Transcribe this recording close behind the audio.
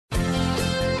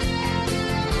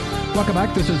Welcome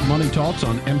back. This is Money Talks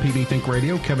on MPB Think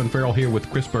Radio. Kevin Farrell here with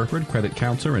Chris Burford, credit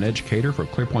counselor and educator for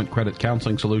ClearPoint Credit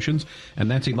Counseling Solutions, and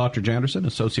Nancy Lottridge-Anderson,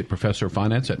 associate professor of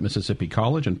finance at Mississippi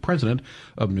College and president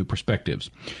of New Perspectives.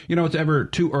 You know, it's ever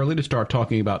too early to start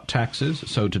talking about taxes,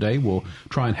 so today we'll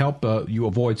try and help you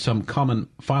avoid some common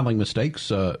filing mistakes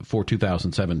for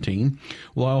 2017.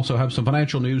 We'll also have some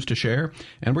financial news to share,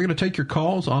 and we're going to take your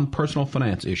calls on personal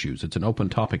finance issues. It's an open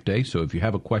topic day, so if you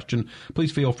have a question,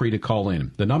 please feel free to call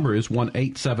in. The number is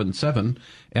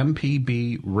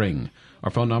 1-877-MPB-RING.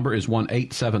 Our phone number is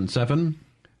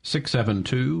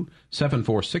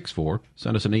 1-877-672-7464.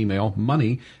 Send us an email,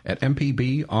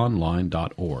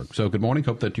 money@mpbonline.org. So good morning.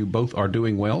 Hope that you both are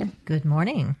doing well. Good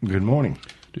morning. Good morning.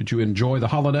 Did you enjoy the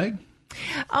holiday?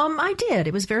 I did.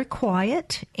 It was very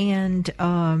quiet, and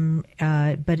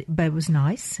but it was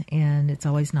nice, and it's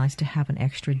always nice to have an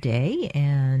extra day,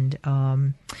 and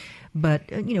but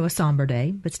a somber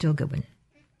day, but still a good one.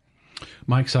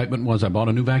 My excitement was I bought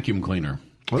a new vacuum cleaner.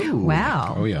 Ooh.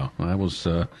 Wow. Oh yeah, I was.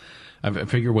 I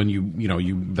figure when you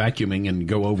vacuuming and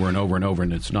go over and over and over,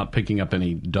 and it's not picking up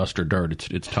any dust or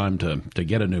dirt, it's time to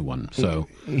get a new one. So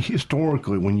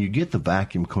historically, when you get the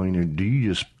vacuum cleaner, do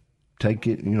you just take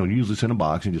it, usually it's in a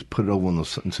box and just put it over on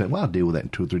the and say, well, I'll deal with that in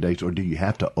 2 or 3 days? Or do you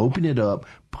have to open it up,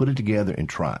 put it together, and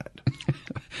try it?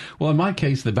 Well, in my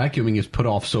case, the vacuuming is put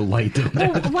off so late.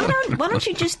 Well, why don't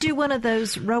you just do one of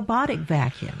those robotic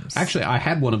vacuums? Actually, I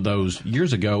had one of those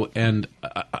years ago, and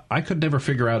I could never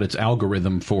figure out its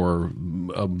algorithm for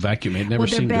vacuuming. It never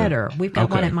seemed better. to... We've got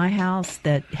one at my house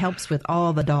that helps with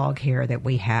all the dog hair that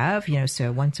we have,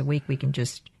 so once a week we can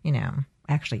just,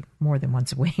 actually more than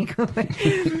once a week,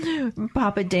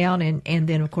 pop it down, and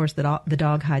then of course the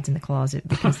dog hides in the closet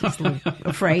because he's a little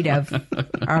afraid of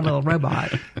our little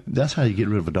robot. That's how you get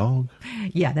rid of a dog?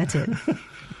 Yeah, that's it.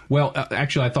 Well,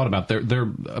 actually, I thought about they're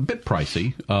a bit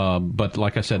pricey, but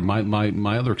like I said,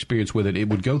 my other experience with it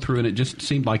would go through and it just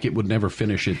seemed like it would never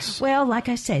finish its. Well, like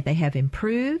I say, they have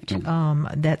improved.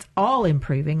 That's all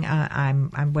improving.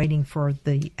 I'm waiting for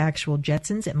the actual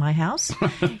Jetsons at my house,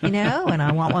 and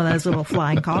I want one of those little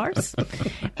flying cars.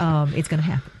 It's going to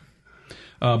happen.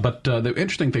 But the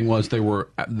interesting thing was there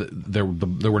were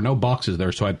no boxes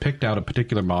there, so I picked out a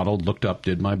particular model, looked up,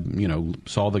 did my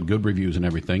saw the good reviews and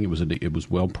everything. It was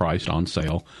well priced, on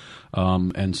sale,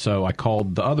 and so I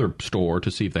called the other store to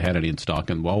see if they had any in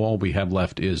stock. And all we have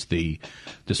left is the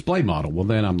display model. Well,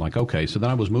 then I'm like, okay. So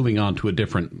then I was moving on to a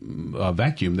different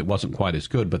vacuum that wasn't quite as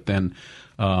good. But then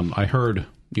I heard,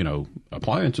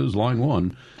 appliances, line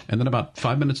 1. And then about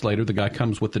 5 minutes later, the guy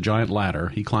comes with the giant ladder.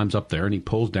 He climbs up there and he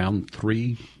pulls down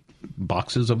 3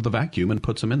 boxes of the vacuum and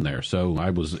puts them in there. So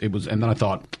and then I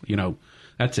thought,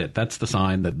 that's it. That's the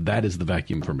sign that is the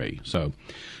vacuum for me. So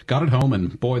got it home,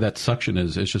 and boy, that suction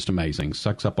is just amazing.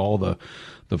 Sucks up all the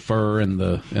fur and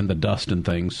the dust and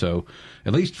things. So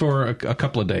at least for a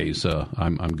couple of days,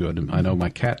 I'm good. And I know my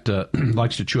cat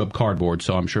likes to chew up cardboard,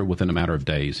 so I'm sure within a matter of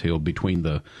days, he'll between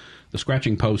the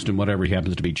scratching post and whatever he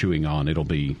happens to be chewing on, it'll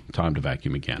be time to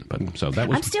vacuum again. But so that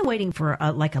was. I'm still waiting for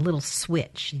a little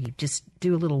switch. You just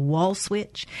do a little wall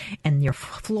switch, and your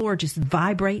floor just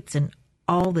vibrates, and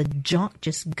all the junk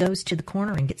just goes to the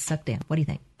corner and gets sucked in. What do you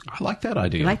think? I like that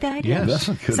idea. You like that idea? Yes. That's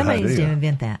a good Somebody needs to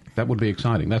invent that. That would be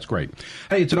exciting. That's great.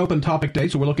 Hey, it's an open topic day,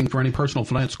 so we're looking for any personal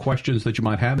finance questions that you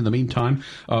might have. In the meantime,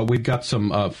 we've got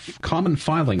some common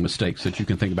filing mistakes that you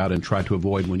can think about and try to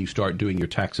avoid when you start doing your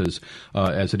taxes.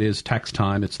 As it is tax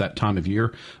time, it's that time of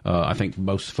year. I think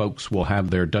most folks will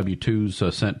have their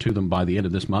W-2s sent to them by the end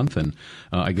of this month. And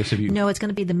I guess if you... No, it's going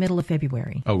to be the middle of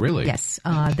February. Oh, really? Yes.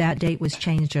 That date was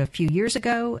changed a few years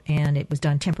ago, and it was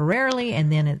done temporarily,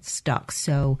 and then it's stuck.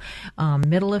 So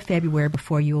middle of February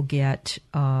before you'll get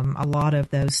a lot of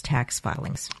those tax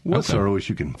filings. What's the earliest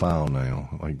you can file now?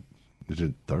 Like, is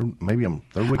it third week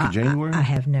of January? I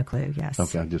have no clue. Yes.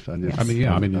 Okay, I just. Yes. I mean,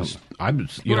 yeah.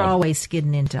 We're always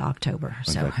skidding into October.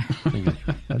 So. Okay.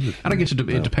 And I guess it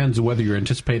depends whether you're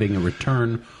anticipating a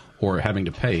return or having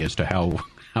to pay as to how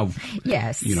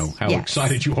yes, how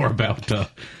excited you are about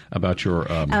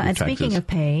your and taxes. Speaking of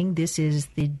paying, this is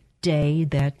the day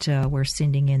that we're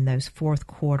sending in those fourth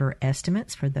quarter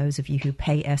estimates. For those of you who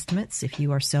pay estimates, if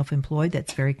you are self-employed,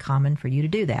 that's very common for you to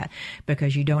do that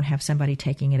because you don't have somebody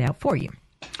taking it out for you.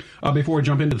 Before we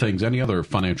jump into things, any other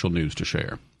financial news to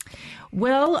share?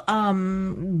 Well,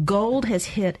 gold has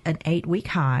hit an 8-week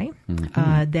high.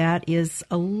 That is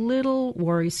a little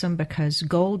worrisome because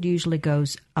gold usually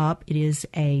goes up. It is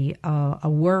a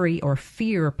worry or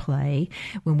fear play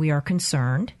when we are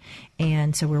concerned.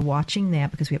 And so we're watching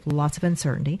that because we have lots of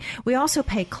uncertainty. We also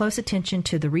pay close attention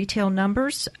to the retail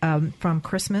numbers from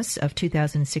Christmas of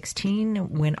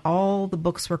 2016. When all the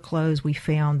books were closed, we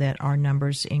found that our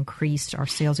numbers increased, our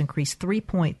sales increased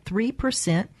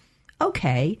 3.3%.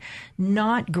 Okay,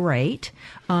 not great,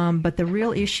 but the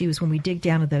real issue is when we dig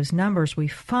down to those numbers, we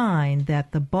find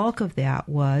that the bulk of that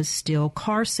was still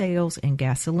car sales and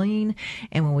gasoline,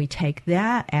 and when we take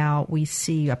that out, we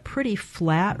see a pretty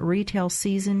flat retail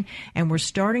season, and we're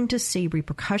starting to see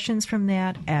repercussions from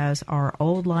that as our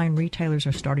old line retailers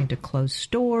are starting to close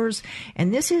stores,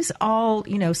 and this is all,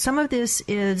 some of this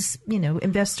is,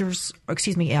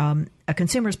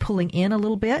 consumers pulling in a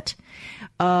little bit,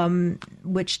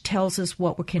 which tells us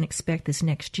what we can expect this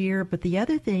next year. But the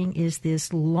other thing is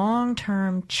this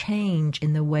long-term change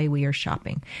in the way we are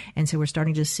shopping. And so we're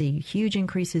starting to see huge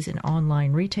increases in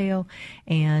online retail,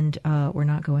 and we're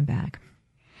not going back.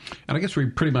 And I guess we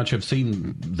pretty much have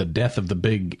seen the death of the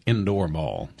big indoor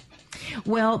mall.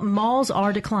 Well, malls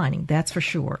are declining, that's for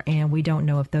sure, and we don't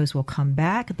know if those will come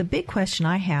back. The big question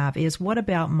I have is, what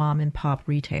about mom and pop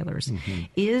retailers? Mm-hmm.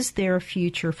 Is there a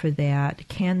future for that?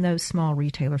 Can those small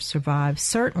retailers survive?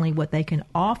 Certainly what they can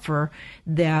offer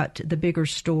that the bigger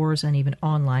stores and even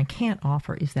online can't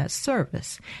offer is that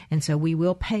service, and so we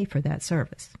will pay for that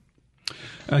service.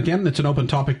 Again, it's an open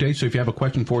topic day, so if you have a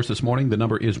question for us this morning, the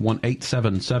number is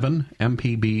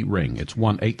 1-877-MPB-RING. It's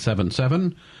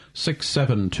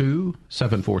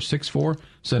 1-877-672-7464.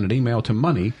 Send an email to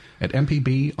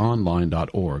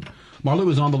money@mpbonline.org. Marlou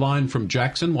is on the line from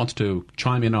Jackson, wants to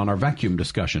chime in on our vacuum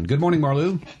discussion. Good morning,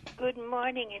 Marlou. Good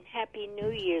morning and Happy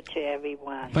New Year to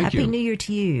everyone. Thank you. Happy New Year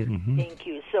to you. Mm-hmm. Thank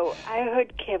you. So I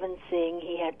heard Kevin saying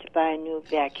he had to buy a new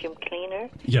vacuum cleaner.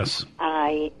 Yes.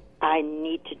 I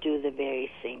need to do the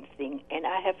very same thing, and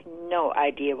I have no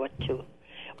idea what to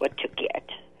get.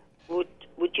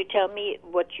 Would you tell me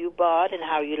what you bought and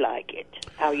how you like it?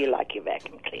 How you like your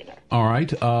vacuum cleaner? All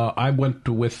right. I went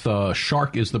with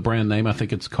Shark is the brand name. I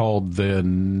think it's called the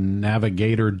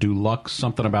Navigator Deluxe,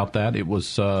 something about that. It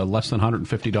was less than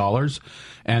 $150.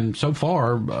 And so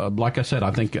far, like I said, I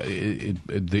think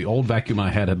the old vacuum I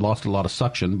had lost a lot of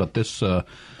suction, but this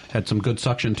had some good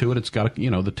suction to it. It's got,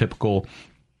 the typical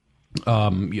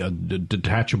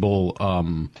detachable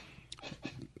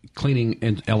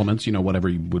cleaning elements, whatever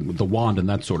you would, the wand and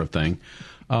that sort of thing.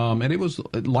 And it was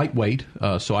lightweight,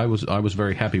 so I was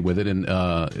very happy with it,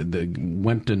 and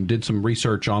went and did some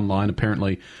research online.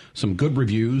 Apparently, some good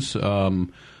reviews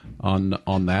on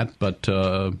that. But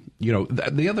the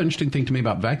other interesting thing to me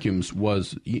about vacuums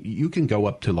was you can go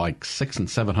up to like $600 and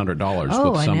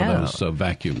 $700 with some of those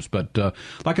vacuums. But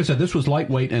like I said, this was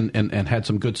lightweight and had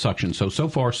some good suction. So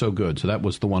far so good. So that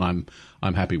was the one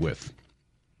I'm happy with.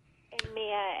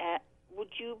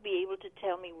 Would you be able to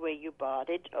tell me where you bought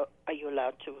it, or are you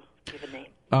allowed to give a name?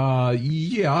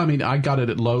 Yeah, I mean, I got it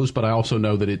at Lowe's, but I also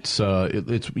know that it's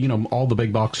all the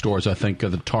big box stores. I think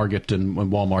the Target and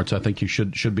Walmart's. I think you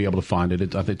should be able to find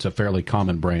it. I think it's a fairly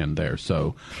common brand there.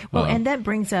 So and that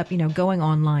brings up going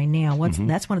online now.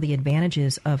 That's one of the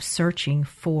advantages of searching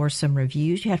for some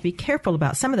reviews. You have to be careful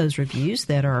about some of those reviews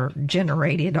that are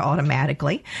generated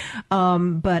automatically.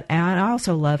 But I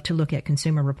also love to look at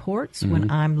Consumer Reports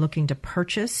when I'm looking to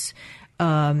purchase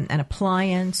an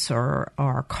appliance or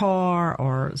a car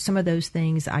or some of those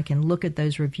things. I can look at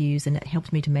those reviews, and it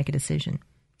helps me to make a decision.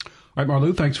 All right,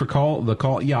 Marlou, thanks for the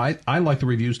call. Yeah, I like the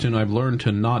reviews too, and I've learned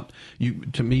to you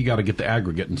got to get the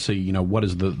aggregate and see, what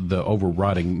is the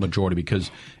overriding majority,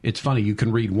 because it's funny, you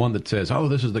can read one that says, oh,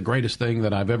 this is the greatest thing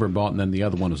that I've ever bought, and then the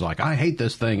other one is like, I hate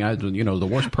this thing, the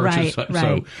worst purchase. Right.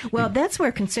 So, well, that's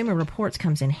where Consumer Reports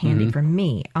comes in handy for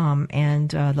me. And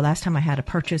the last time I had a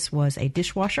purchase was a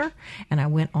dishwasher, and I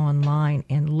went online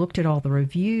and looked at all the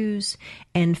reviews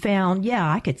and found,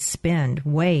 I could spend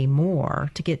way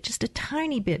more to get just a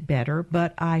tiny bit better.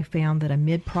 But I found that a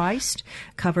mid-priced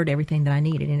covered everything that I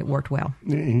needed, and it worked well.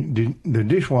 The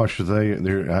dishwashers,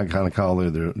 I kind of call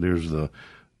it, there's the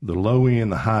low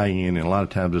end, the high end, and a lot of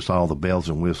times it's all the bells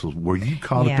and whistles. Were you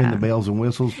caught up in the bells and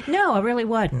whistles? No, I really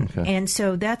wasn't. Okay. And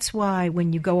so that's why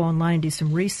when you go online and do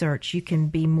some research, you can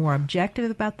be more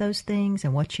objective about those things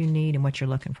and what you need and what you're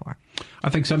looking for. I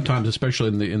think sometimes,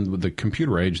 especially in the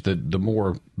computer age, that the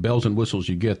more bells and whistles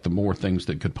you get, the more things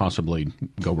that could possibly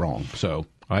go wrong. So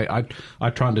I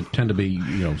try to tend to be,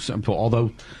 simple,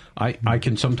 although I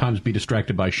can sometimes be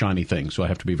distracted by shiny things, so I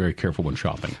have to be very careful when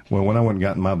shopping. Well, when I went and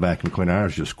got my vacuum cleaner,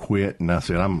 ours just quit, and I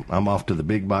said, I'm off to the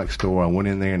big box store. I went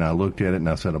in there and I looked at it, and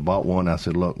I said, I bought one. I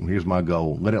said, look, here's my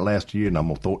goal. Let it last a year, and I'm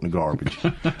going to throw it in the garbage.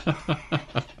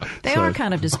 They are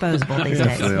kind of disposable these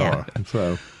yes, days. They yeah. are.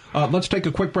 So. Let's take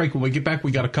a quick break. When we get back,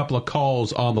 we got a couple of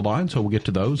calls on the line, so we'll get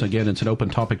to those. Again, it's an open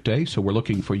topic day, so we're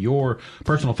looking for your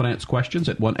personal finance questions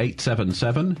at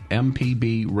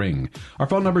 1-877-MPB-RING. Our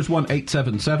phone number is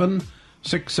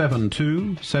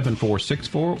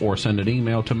 1-877-672-7464, or send an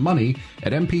email to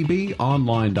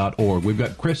money@mpbonline.org. We've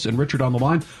got Chris and Richard on the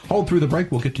line. Hold through the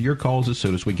break. We'll get to your calls as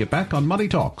soon as we get back on Money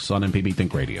Talks on MPB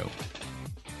Think Radio.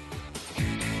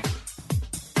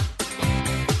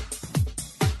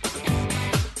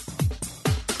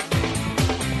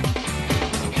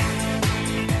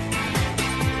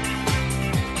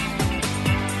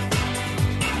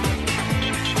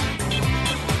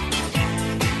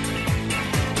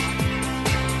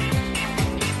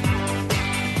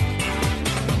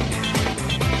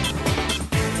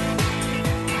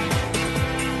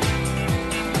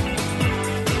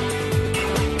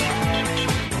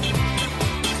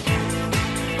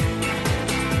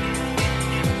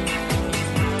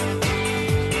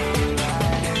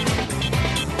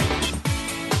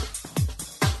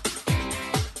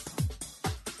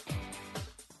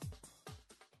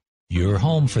 Your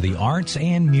home for the arts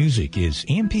and music is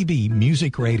MPB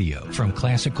Music Radio. From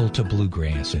classical to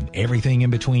bluegrass and everything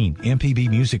in between, MPB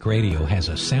Music Radio has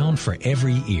a sound for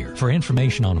every ear. For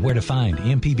information on where to find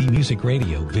MPB Music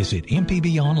Radio, visit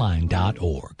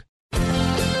mpbonline.org.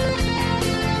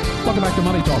 Welcome back to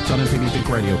Money Talks on MPB Think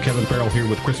Radio. Kevin Farrell here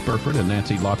with Chris Burford and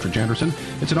Nancy Lottridge Anderson.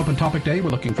 It's an open topic day. We're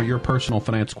looking for your personal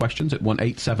finance questions at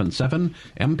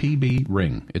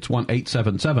 1-877-MPB-RING. It's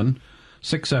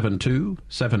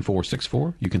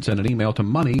 1-877-672-7464. You can send an email to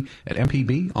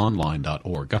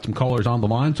money@mpbonline.org. Got some callers on the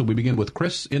line, so we begin with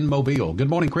Chris in Mobile. Good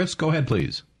morning, Chris. Go ahead,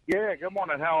 please. Yeah, good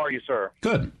morning. How are you, sir?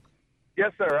 Good.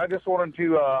 Yes, sir. I just wanted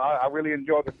to, I really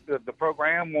enjoyed the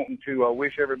program, wanting to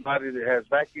wish everybody that has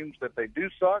vacuums that they do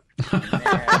suck, and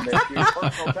that your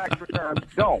personal tax returns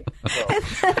don't. So.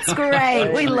 That's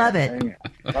great. We love it.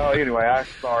 Oh, anyway, I'm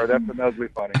sorry. That's an ugly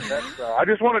funny. I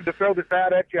just wanted to throw this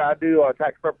out at you. I do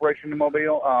tax preparation in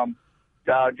Mobile.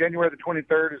 January the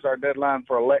 23rd is our deadline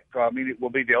for it will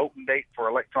be the open date for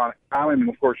electronic filing, and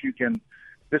of course you can.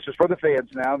 This is for the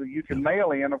feds now. That you can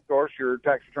mail in, of course, your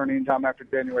tax return anytime after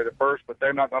January the 1st, but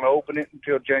they're not going to open it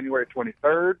until January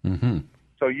 23rd. Mm-hmm.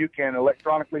 So you can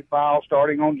electronically file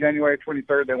starting on January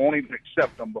 23rd. They won't even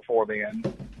accept them before then.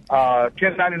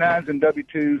 1099s and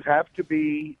W-2s have to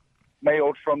be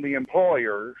mailed from the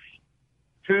employers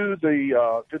to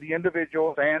the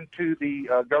individuals and to the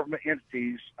government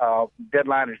entities.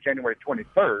 Deadline is January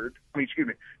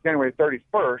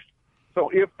 31st. So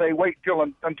if they wait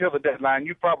until the deadline,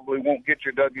 you probably won't get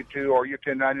your W-2 or your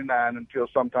 1099 until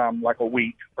sometime like a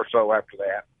week or so after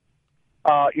that.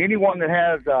 Anyone that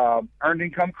has earned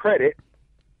income credit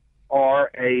or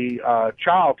a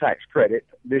child tax credit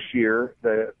this year,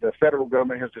 the federal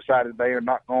government has decided they are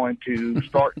not going to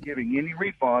start giving any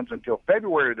refunds until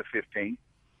February the 15th.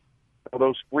 So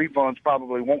those refunds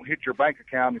probably won't hit your bank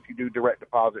account if you do direct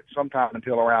deposit sometime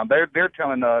until around. They're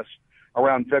telling us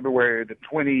around February the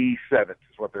 27th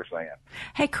is what they're saying.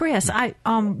 Hey, Chris,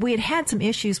 we had some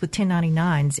issues with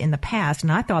 1099s in the past,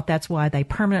 and I thought that's why they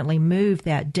permanently moved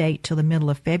that date to the middle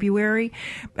of February,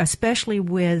 especially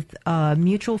with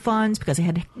mutual funds, because they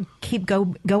had to keep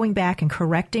going back and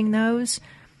correcting those.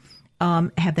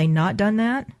 Have they not done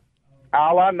that?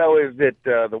 All I know is that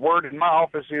the word in my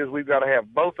office is we've got to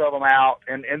have both of them out,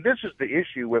 and this is the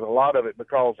issue with a lot of it,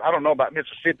 because I don't know about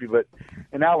Mississippi, but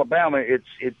in Alabama, it's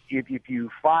if you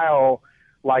file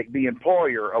like the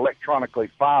employer electronically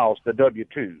files the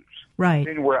W-2s, right?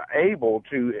 Then we're able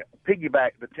to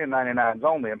piggyback the 1099s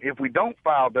on them. If we don't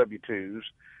file W-2s,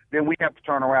 then we have to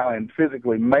turn around and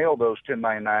physically mail those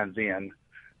 1099s in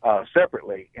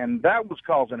separately, and that was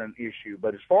causing an issue.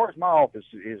 But as far as my office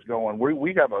is going,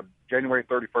 we have a January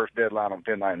 31st deadline on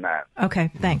 1099. Okay,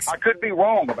 thanks. I could be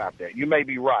wrong about that. You may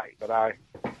be right, but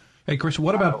Hey, Chris,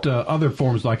 what about other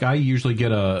forms? Like I usually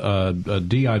get a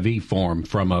DIV form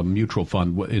from a mutual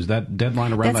fund. Is that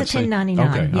deadline around that's that? That's a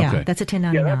 1099. Okay. That's a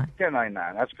 1099. Yeah, that's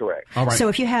 1099. That's correct. All right. So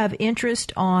if you have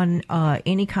interest on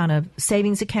any kind of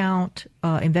savings account,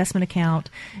 investment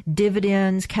account,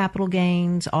 dividends, capital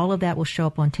gains, all of that will show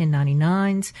up on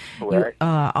 1099s. Correct.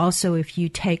 Also, if you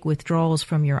take withdrawals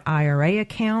from your IRA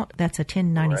account, that's a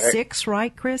 1096,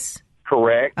 right, Chris?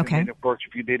 Correct. Okay. And then, of course,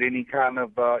 if you did any kind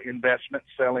of investment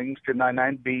sellings,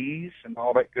 1099Bs and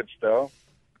all that good stuff.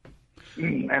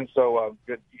 And so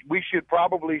we should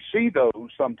probably see those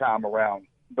sometime around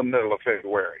the middle of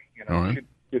February. Right.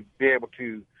 Should be able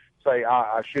to say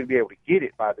I should be able to get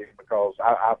it by then, because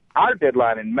our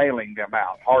deadline in mailing them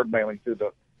out, hard mailing through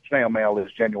the snail mail,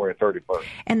 is January 31st.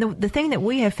 And the thing that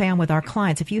we have found with our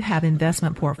clients, if you have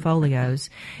investment portfolios,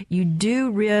 you do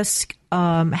risk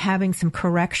having some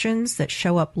corrections that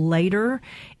show up later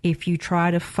if you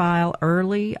try to file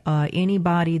early.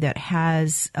 Anybody that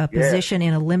has a position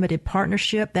in a limited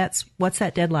partnership, what's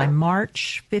that deadline,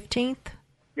 March 15th?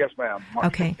 Yes, ma'am. March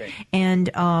Okay. 15th. And,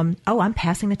 I'm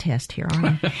passing the test here,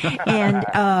 aren't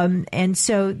I? And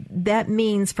so that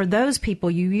means for those people,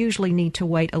 you usually need to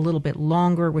wait a little bit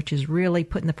longer, which is really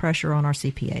putting the pressure on our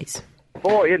CPAs.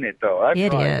 Boy, isn't it though? That's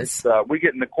It right. is. We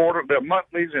get in the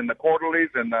monthlies and the quarterlies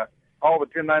and all the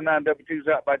 1099 W-2s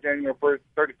out by January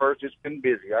 31st. It's been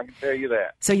busy, I can tell you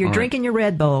that. So you're drinking your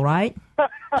Red Bull, right?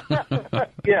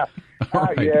 Yeah.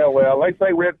 Right. Yeah, well, they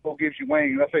say Red Bull gives you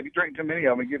wings. I say if you drink too many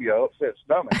of them, it give you an upset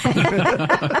stomach.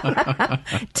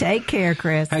 Take care,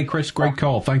 Chris. Hey, Chris, great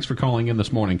call. Thanks for calling in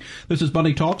this morning. This is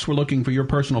Money Talks. We're looking for your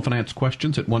personal finance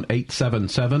questions at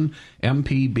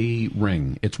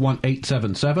 1-877-MPB-RING. It's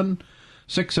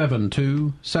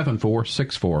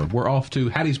 1-877-672-7464. We're off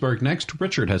to Hattiesburg next.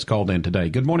 Richard has called in today.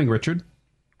 Good morning, Richard.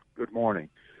 Good morning.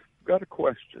 I've got a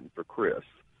question for Chris.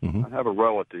 I have a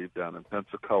relative down in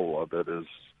Pensacola that is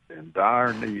in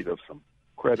dire need of some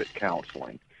credit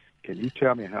counseling. Can you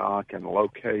tell me how I can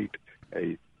locate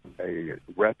a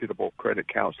reputable credit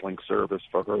counseling service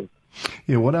for her?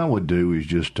 Yeah, what I would do is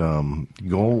just go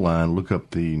online, look up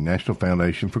the National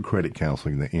Foundation for Credit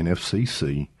Counseling, the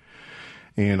NFCC,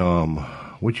 and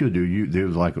what you'll do,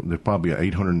 there's probably an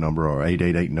 800 number or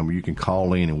 888 number you can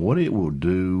call in, and what it will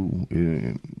do,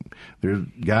 there's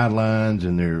guidelines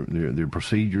and there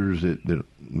procedures that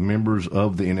members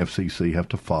of the NFCC have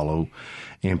to follow,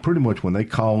 and pretty much when they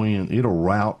call in, it'll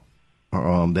route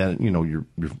that your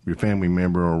family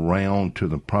member around to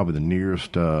probably the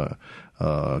nearest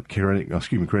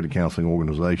credit counseling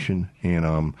organization,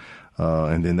 and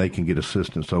then they can get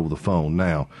assistance over the phone.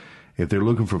 Now, if they're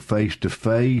looking for face to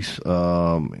face,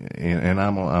 and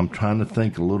I'm trying to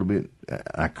think a little bit,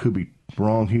 I could be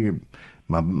wrong here.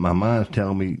 My mind's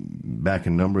telling me back a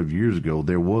number of years ago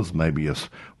there was maybe a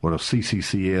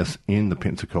CCCS in the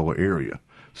Pensacola area.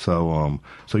 So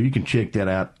you can check that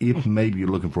out if maybe you're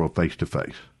looking for a face to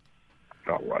face.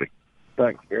 All righty.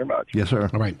 Thanks very much. Yes, sir.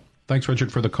 All right. Thanks,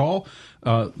 Richard, for the call.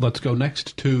 Let's go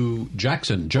next to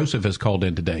Jackson. Joseph has called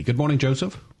in today. Good morning,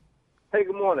 Joseph. Hey,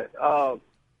 good morning. I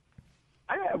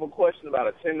have a question about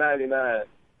a 1099.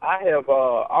 I have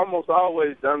almost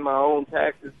always done my own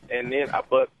taxes, and then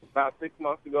but about 6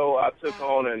 months ago, I took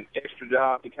on an extra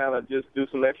job to kind of just do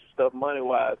some extra stuff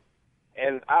money-wise.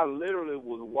 And I literally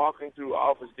was walking through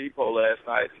Office Depot last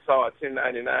night and saw a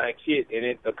 1099 kit, and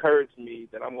it occurred to me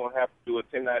that I'm going to have to do a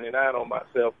 1099 on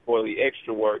myself for the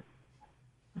extra work.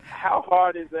 How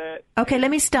hard is that? Okay,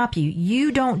 let me stop you.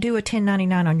 You don't do a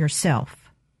 1099 on yourself.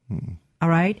 All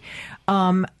right.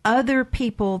 Other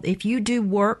people, if you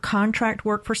do contract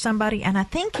work for somebody, and I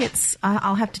think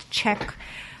I'll have to check.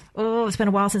 Oh, it's been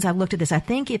a while since I've looked at this. I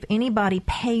think if anybody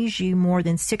pays you more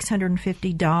than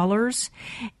 $650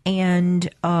 and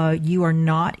you are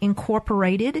not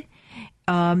incorporated,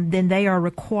 then they are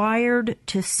required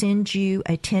to send you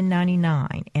a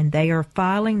 1099, and they are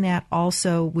filing that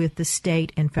also with the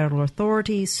state and federal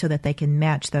authorities so that they can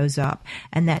match those up.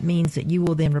 And that means that you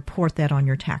will then report that on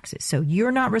your taxes. So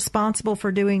you're not responsible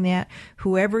for doing that.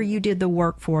 Whoever you did the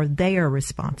work for, they are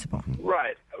responsible.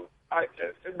 Right.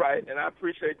 Right, and I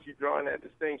appreciate you drawing that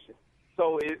distinction.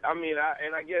 So,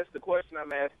 I guess the question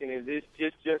I'm asking is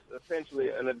just essentially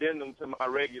an addendum to my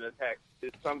regular tax.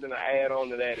 It's something to add on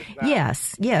to that. It's not,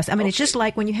 Yes. I mean, It's just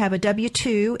like when you have a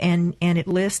W-2 and it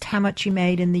lists how much you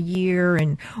made in the year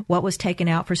and what was taken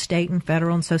out for state and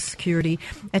federal and Social Security.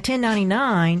 A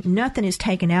 1099, nothing is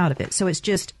taken out of it. So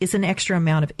it's an extra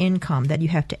amount of income that you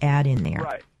have to add in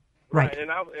there. Right.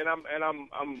 And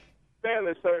I'm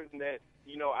fairly certain that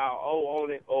I'll owe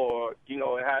on it, or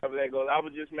however that goes. I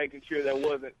was just making sure there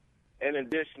wasn't an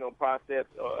additional process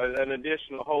or an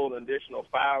additional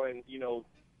filing.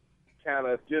 Kind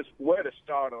of just where to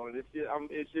start on it.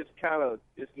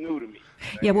 It's new to me.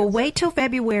 Yeah, well, wait till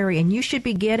February, and you should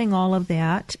be getting all of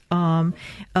that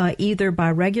either by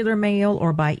regular mail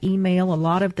or by email. A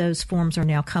lot of those forms are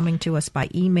now coming to us by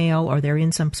email, or they're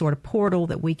in some sort of portal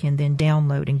that we can then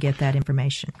download and get that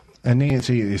information. And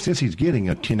Nancy, since he's getting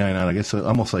a 1099, I guess I'm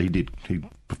gonna say he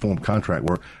performed contract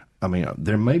work. I mean,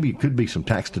 there could be some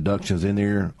tax deductions in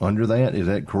there under that. Is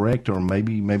that correct, or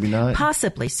maybe not?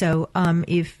 Possibly. So,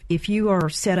 if you are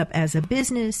set up as a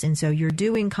business and so you're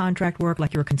doing contract work,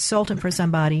 like you're a consultant for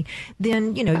somebody,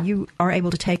 then you are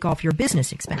able to take off your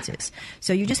business expenses.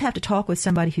 So you just have to talk with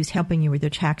somebody who's helping you with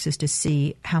your taxes to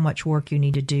see how much work you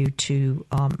need to do to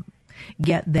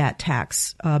get that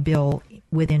tax bill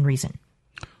within reason.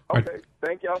 Okay.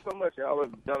 Thank y'all so much. Y'all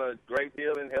have done a great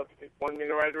deal and helped point me in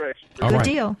the right direction. Good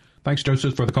deal. Thanks,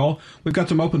 Joseph, for the call. We've got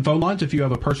some open phone lines. If you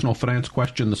have a personal finance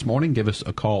question this morning, give us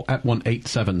a call at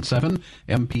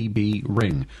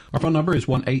 1-877-MPB-RING. Our phone number is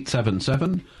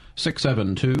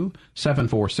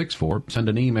 1-877-672-7464. Send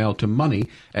an email to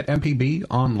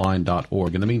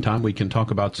money@mpbonline.org. In the meantime, we can talk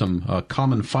about some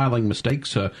common filing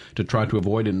mistakes to try to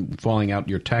avoid in filling out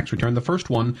your tax return. The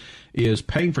first one is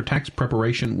paying for tax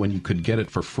preparation when you could get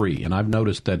it for free. And I've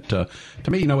noticed that, to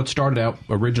me, it started out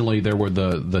originally there were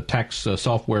the tax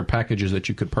software packages that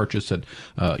you could purchase at,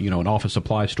 an office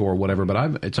supply store or whatever.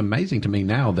 But it's amazing to me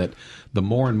now that the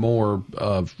more and more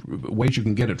ways you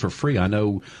can get it for free. I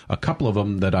know a couple of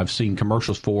them that I've seen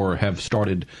commercials for have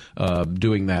started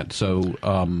doing that. So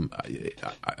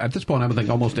at this point, I would think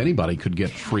almost anybody could get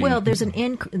free. Well, there's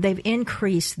they've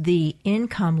increased the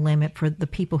income limit for the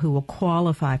people who will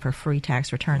qualify for free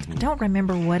tax returns. I don't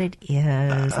remember what it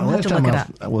is. I'll have to look it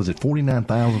up. Was it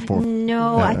 $49,000 for?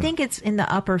 No, I think it's in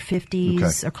the upper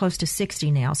 50s or close to 60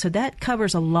 now. So that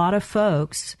covers a lot of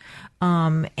folks.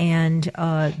 And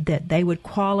that they would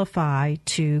qualify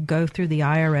to go through the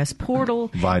IRS portal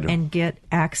VITA. And get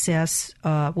access.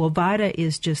 VITA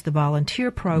is just the volunteer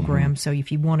program. So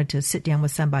if you wanted to sit down with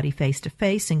somebody face to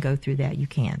face and go through that, you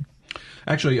can.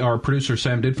 Actually, our producer,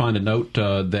 Sam, did find a note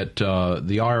that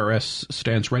the IRS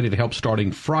stands ready to help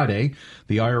starting Friday.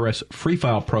 The IRS Free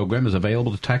File program is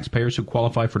available to taxpayers who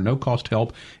qualify for no-cost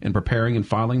help in preparing and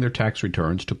filing their tax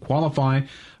returns. To qualify,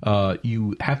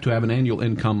 you have to have an annual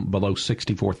income below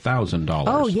 $64,000.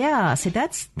 Oh, yeah. See,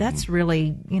 that's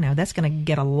really, that's going to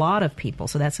get a lot of people.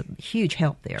 So that's a huge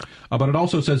help there. But it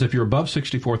also says if you're above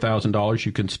 $64,000,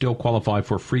 you can still qualify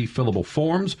for free fillable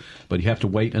forms, but you have to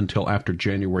wait until after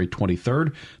January 23rd.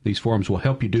 These forms will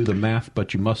help you do the math,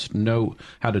 but you must know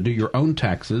how to do your own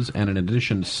taxes. And in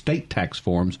addition, state tax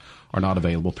forms are not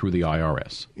available through the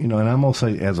IRS. And I'm going to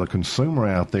say, as a consumer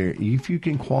out there, if you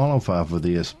can qualify for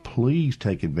this, please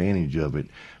take advantage of it,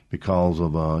 because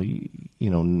of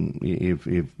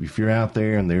if you're out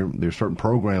there and there's certain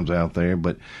programs out there,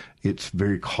 but it's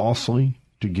very costly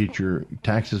to get your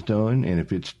taxes done, and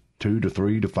if it's $200 to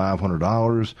 $300 to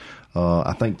 $500,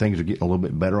 I think things are getting a little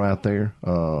bit better out there,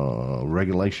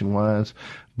 regulation wise,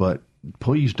 but.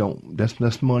 Please don't.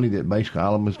 That's money that basically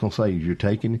all I'm going to say is you're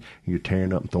taking it, you're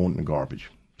tearing up and throwing it in the garbage.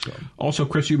 So. Also,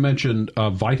 Chris, you mentioned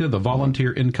VITA, the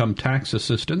Volunteer Income Tax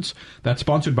Assistance. That's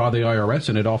sponsored by the IRS,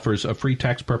 and it offers a free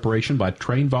tax preparation by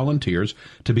trained volunteers.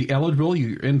 To be eligible,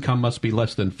 your income must be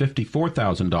less than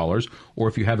 $54,000, or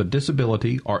if you have a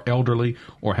disability, are elderly,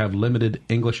 or have limited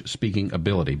English-speaking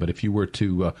ability. But if you were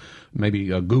to maybe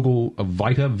Google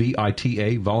VITA,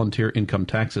 VITA, Volunteer Income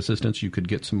Tax Assistance, you could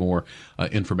get some more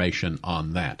information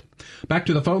on that. Back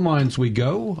to the phone lines we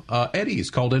go. Eddie's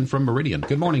called in from Meridian.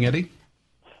 Good morning, Eddie.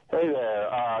 Hey there.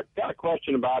 Got a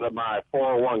question about my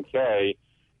 401k,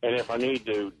 and if I need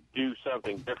to do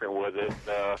something different with it.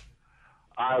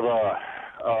 I'm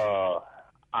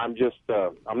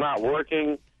not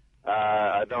working.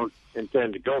 I don't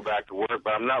intend to go back to work,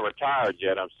 but I'm not retired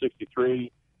yet. I'm 63,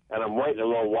 and I'm waiting a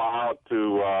little while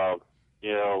to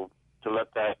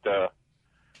let that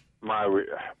my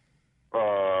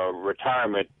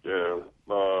retirement. The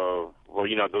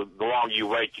longer you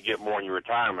wait, you get more in your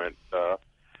retirement.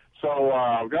 So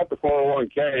I've got the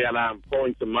 401k, and I'm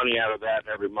pulling some money out of that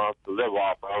every month to live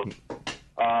off of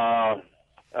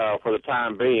for the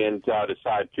time being until I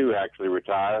decide to actually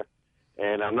retire.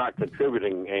 And I'm not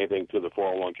contributing anything to the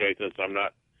 401k since I'm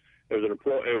not. It was an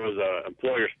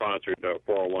employer-sponsored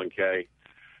 401k.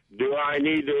 Do I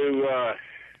need to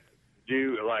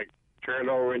turn it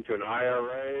over into an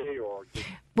IRA or just?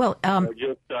 Well, and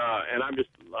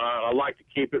I like to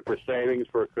keep it for savings,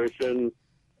 for a cushion.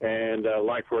 And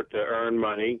like for it to earn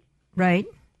money. Right.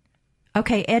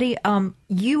 Okay, Eddie.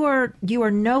 You are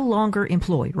no longer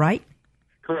employed, right?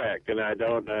 Correct, and I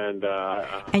don't. And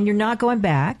you're not going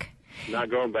back. Not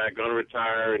going back. Going to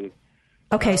retire. And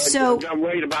okay, so I'm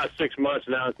waiting about 6 months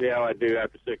now and see how I do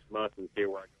after 6 months and see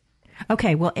where I go.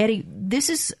 Okay, well, Eddie, this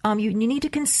is you need to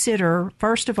consider,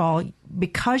 first of all,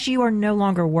 because you are no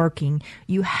longer working,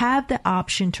 you have the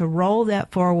option to roll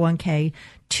that 401k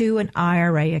to an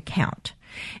IRA account.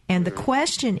 And the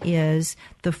question is,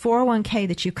 the 401k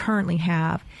that you currently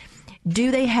have,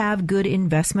 Do they have good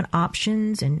investment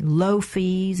options and low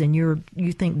fees, and you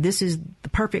think this is the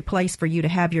perfect place for you to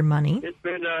have your money? It's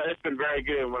been very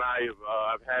good. When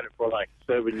I've had it for like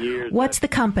 7 years. What's the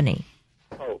company?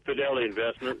 Oh, Fidelity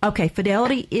Investment. Okay,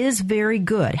 Fidelity is very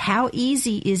good. How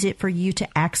easy is it for you to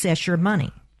access your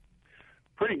money?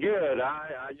 Pretty good.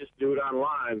 I just do it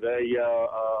online.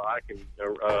 I can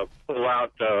pull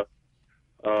out,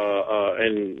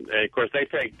 and of course I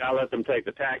let them take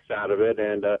the tax out of it,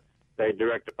 and they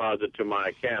direct deposit to my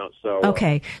account. So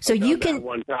okay, so you can that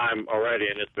one time already,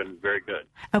 and it's been very good.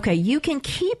 Okay, you can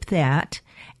keep that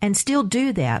and still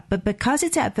do that, but because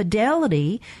it's at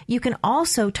Fidelity, you can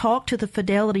also talk to the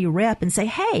Fidelity rep and say,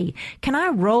 hey, can I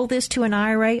roll this to an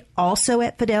IRA also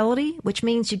at Fidelity, which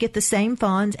means you get the same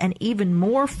funds and even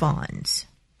more funds.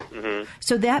 Mm-hmm.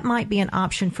 So that might be an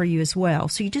option for you as well.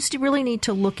 So you just really need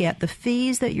to look at the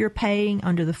fees that you're paying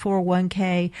under the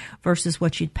 401k versus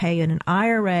what you'd pay in an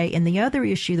IRA. And the other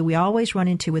issue that we always run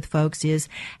into with folks is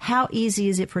how easy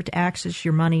is it for it to access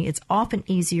your money? It's often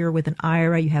easier with an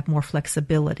IRA. You have more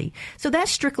flexibility. So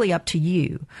that's strictly up to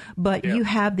you, but you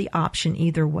have the option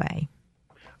either way.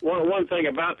 One thing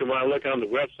about them, when I look on the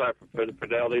website for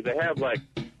Fidelity, they have like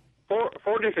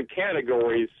four different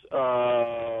categories.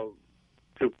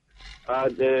 I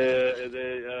don't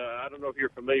know if you're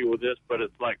familiar with this, but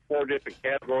it's like 4 different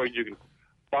categories. You can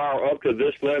borrow up to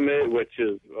this limit, which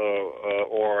is,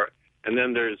 and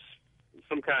then there's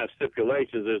some kind of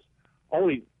stipulations. There's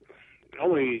only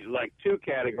like 2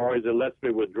 categories that lets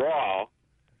me withdraw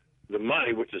the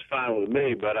money, which is fine with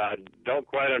me, but I don't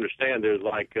quite understand. There's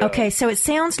like okay, so it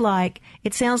sounds like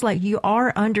you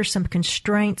are under some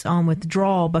constraints on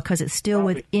withdrawal because it's still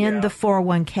within the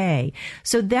 401k.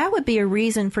 So that would be a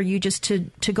reason for you just to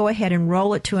go ahead and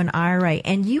roll it to an IRA,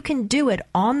 and you can do it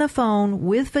on the phone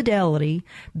with Fidelity,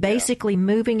 basically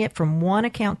moving it from one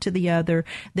account to the other.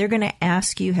 They're going to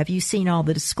ask you, have you seen all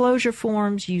the disclosure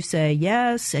forms? You say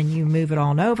yes, and you move it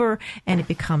on over, and it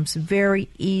becomes very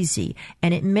easy.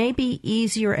 And it may be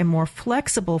easier and more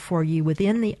flexible for you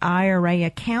within the IRA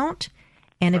account,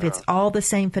 and if it's all the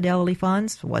same Fidelity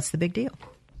funds, what's the big deal?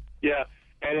 Yeah,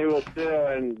 and it will still,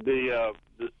 and the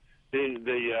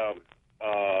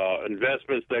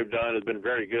investments they've done has been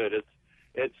very good.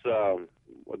 It's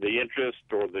the interest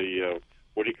or the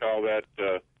what do you call that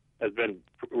has been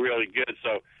really good.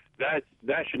 So that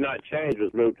should not change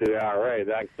with move to the IRA.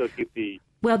 That I can still keep the.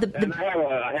 Well, and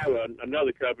I have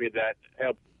another company that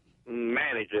helps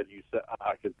manage it,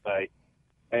 I should say,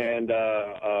 and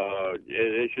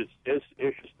it should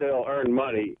still earn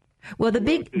money. Well, the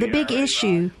big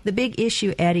issue,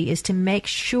 Eddie, is to make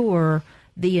sure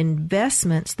the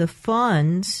investments, the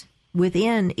funds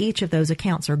within each of those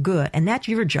accounts are good, and that's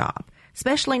your job.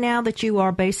 Especially now that you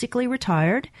are basically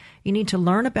retired, you need to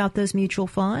learn about those mutual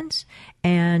funds,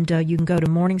 and you can go to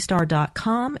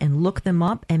Morningstar.com and look them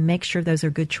up and make sure those are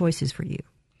good choices for you.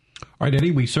 All right, Eddie,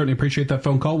 we certainly appreciate that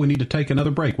phone call. We need to take another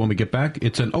break. When we get back,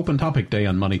 it's an open topic day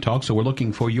on Money Talk, so we're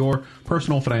looking for your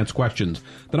personal finance questions.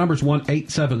 The number's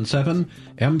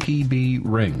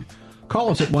 1-877-MPB-RING. Call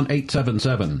us at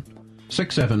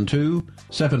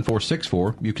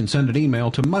 1-877-672-7464. You can send an email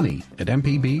to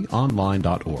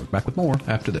money@mpbonline.org. Back with more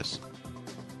after this.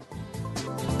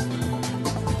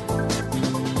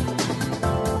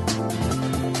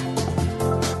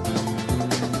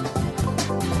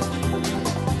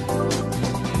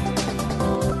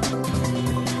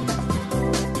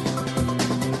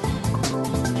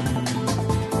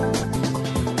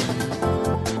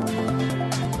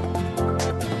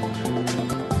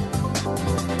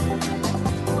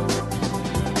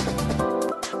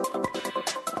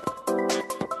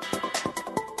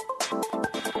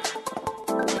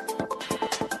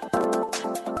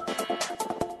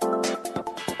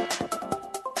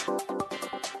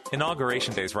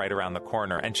 Inauguration Day is right around the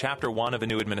corner, and Chapter 1 of a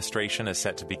new administration is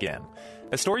set to begin.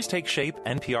 As stories take shape,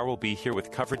 NPR will be here with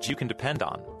coverage you can depend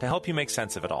on to help you make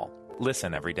sense of it all.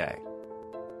 Listen every day.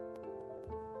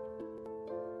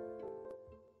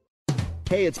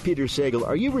 Hey, it's Peter Sagal.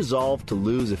 Are you resolved to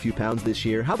lose a few pounds this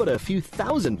year? How about a few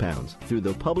thousand pounds through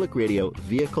the Public Radio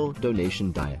Vehicle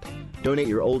Donation Diet? Donate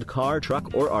your old car,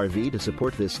 truck, or RV to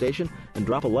support this station and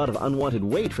drop a lot of unwanted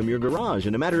weight from your garage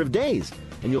in a matter of days.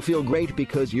 And you'll feel great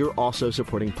because you're also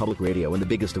supporting public radio in the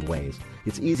biggest of ways.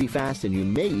 It's easy, fast, and you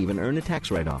may even earn a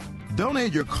tax write-off.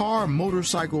 Donate your car,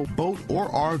 motorcycle, boat, or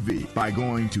RV by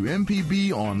going to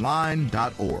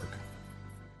mpbonline.org.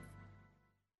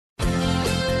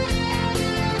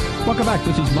 Welcome back.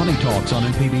 This is Money Talks on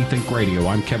MPB Think Radio.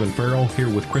 I'm Kevin Farrell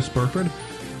here with Chris Burford.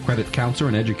 credit counselor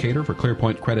and educator for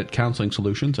ClearPoint Credit Counseling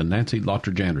Solutions, and Nancy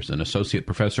Lottridge Anderson, associate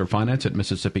professor of finance at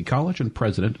Mississippi College and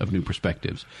president of New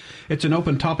Perspectives. It's an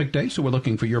open topic day, so we're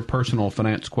looking for your personal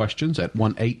finance questions at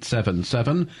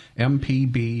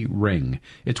 1-877-MPB-RING.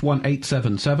 It's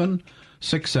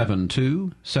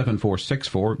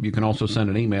 1-877-672-7464. You can also send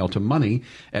an email to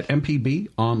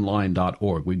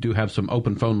money@mpbonline.org. We do have some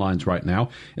open phone lines right now.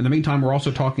 In the meantime, we're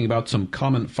also talking about some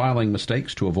common filing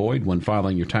mistakes to avoid when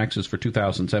filing your taxes for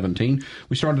 2017.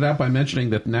 We started out by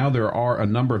mentioning that now there are a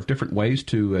number of different ways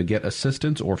to get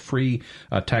assistance or free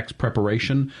tax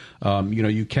preparation.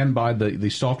 You can buy the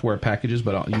software packages,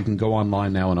 but you can go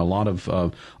online now, and a lot of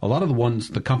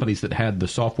the companies that had the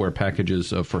software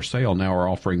packages for sale now are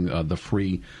offering the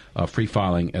free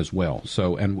filing as well.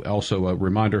 So, and also a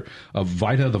reminder of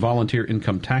VITA, the Volunteer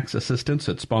Income Tax Assistance.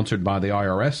 It's sponsored by the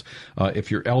IRS. If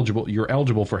you're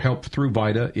eligible for help through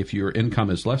VITA if your income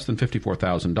is less than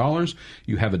 $54,000,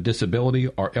 you have a disability,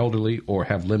 are elderly, or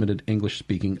have limited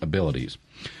English-speaking abilities.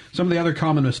 Some of the other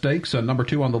common mistakes, number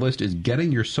 2 on the list, is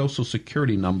getting your Social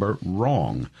Security number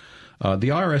wrong. The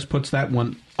IRS puts that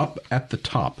one up at the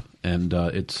top, and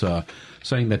it's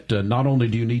saying that not only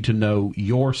do you need to know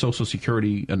your Social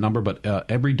Security number, but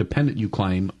every dependent you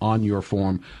claim on your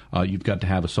form, you've got to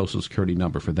have a Social Security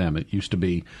number for them. It used to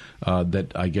be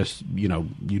that, I guess,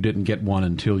 you didn't get one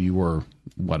until you were,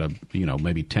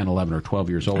 maybe 10, 11, or 12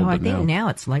 years old. Oh, I think now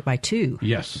it's like by 2.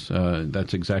 Yes,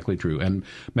 that's exactly true. And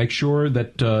make sure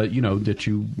that, that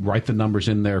you write the numbers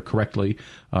in there correctly.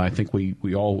 I think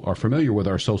we all are familiar with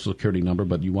our Social Security number,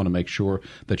 but you want to make sure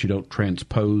that you don't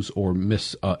transpose or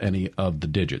miss any of the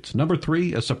digits. Number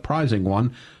 3, a surprising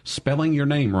one, spelling your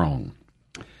name wrong.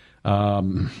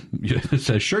 It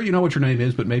says, sure, you know what your name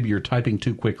is, but maybe you're typing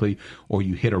too quickly, or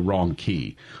you hit a wrong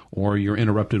key, or you're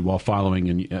interrupted while filing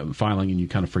and you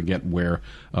kind of forget where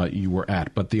you were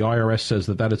at. But the IRS says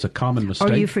that is a common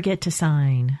mistake. Or you forget to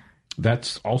sign.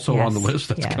 That's also on the list.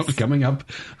 That's coming up.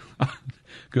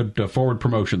 Good forward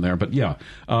promotion there. But yeah,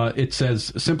 it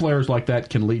says simple errors like that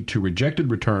can lead to rejected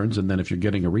returns. And then if you're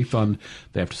getting a refund,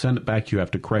 they have to send it back. You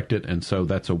have to correct it. And so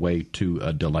that's a way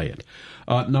to delay it.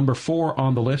 Number 4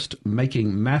 on the list,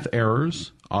 making math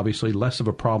errors. Obviously less of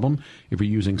a problem if you're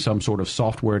using some sort of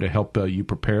software to help you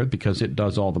prepare, because it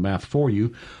does all the math for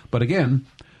you. But again,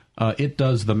 it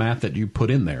does the math that you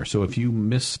put in there. So if you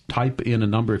mistype in a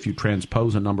number, if you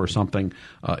transpose a number or something,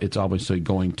 it's obviously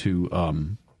going to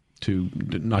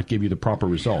not give you the proper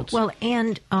results. Well,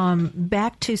 and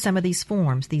back to some of these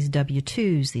forms, these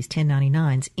W-2s, these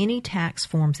 1099s, any tax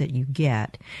forms that you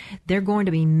get, they're going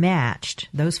to be matched.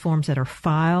 Those forms that are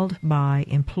filed by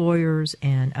employers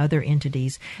and other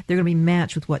entities, they're going to be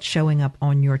matched with what's showing up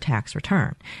on your tax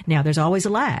return. Now, there's always a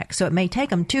lag, so it may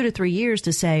take them 2 to 3 years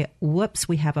to say, whoops,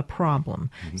 we have a problem.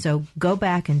 Mm-hmm. So go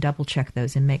back and double check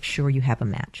those and make sure you have a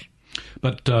match.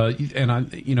 But,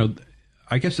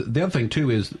 I guess the other thing, too,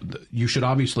 is you should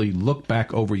obviously look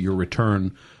back over your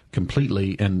return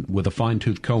completely and with a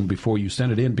fine-tooth comb before you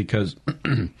send it in, because...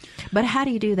 But how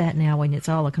do you do that now when it's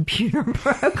all a computer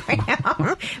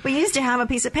program? We used to have a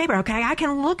piece of paper. Okay, I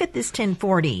can look at this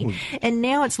 1040. And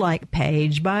now it's like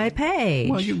page by page.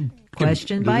 Well,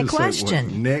 question by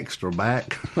question. Next or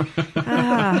back.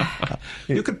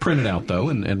 You could print it out, though,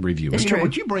 and review it.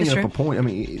 But you bring up a point. I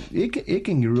mean, it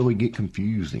can really get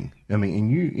confusing. I mean,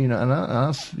 and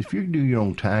if you do your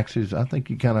own taxes, I think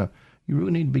you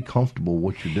really need to be comfortable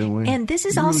with what you're doing. And this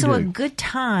is also a good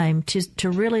time to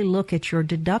really look at your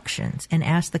deductions and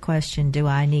ask the question, do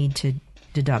I need to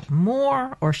deduct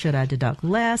more or should I deduct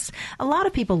less? A lot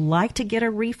of people like to get a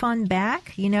refund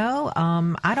back,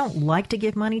 I don't like to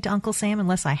give money to Uncle Sam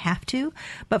unless I have to,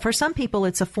 but for some people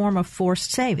it's a form of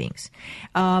forced savings.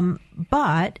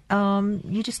 But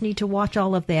you just need to watch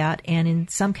all of that, and in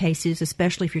some cases,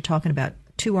 especially if you're talking about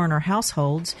 2-earner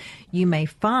households, you may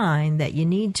find that you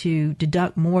need to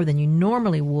deduct more than you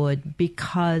normally would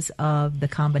because of the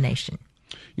combination.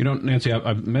 Nancy,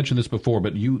 I've mentioned this before,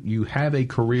 but you have a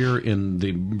career in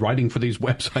the writing for these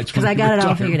websites. Because I got it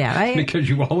all figured out, right? Because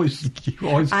you always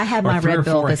I had my red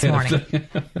bill this morning.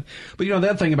 But the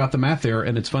other thing about the math there,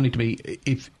 and it's funny to me,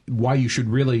 why you should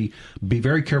really be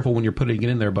very careful when you're putting it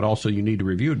in there, but also you need to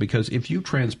review it, because if you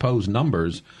transpose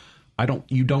numbers,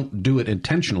 you don't do it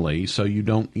intentionally, so you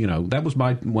don't, that was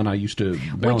when I used to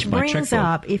balance my checkbook. Which brings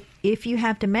up, if you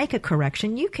have to make a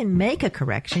correction, you can make a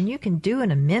correction, you can do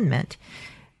an amendment,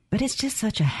 but it's just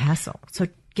such a hassle. So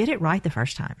get it right the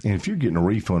first time. And if you're getting a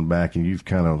refund back and you've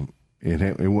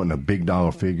it wasn't a big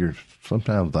dollar figure,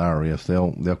 sometimes the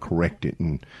IRS, they'll correct it.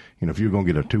 And, if you're going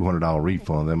to get a $200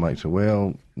 refund, they might say,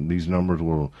 well, these numbers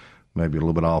will maybe a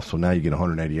little bit off. So now you get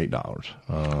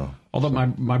 $188. Although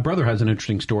my brother has an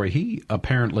interesting story. He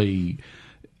apparently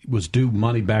was due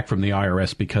money back from the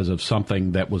IRS because of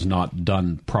something that was not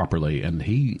done properly. And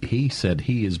he said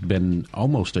he has been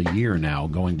almost a year now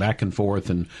going back and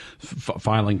forth and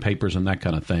filing papers and that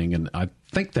kind of thing. And I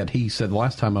think that he said the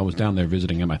last time I was down there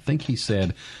visiting him, I think he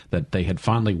said that they had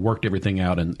finally worked everything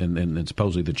out and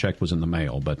supposedly the check was in the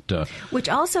mail. But which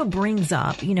also brings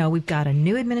up, we've got a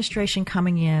new administration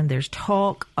coming in. There's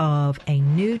talk of a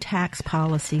new tax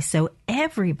policy. So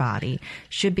everybody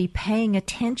should be paying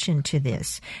attention to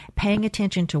this, paying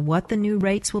attention to what the new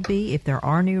rates will be, if there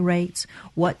are new rates,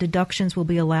 what deductions will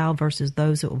be allowed versus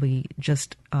those that will be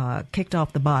just kicked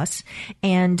off the bus.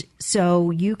 And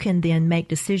so you can then make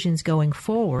decisions going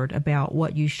forward about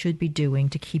what you should be doing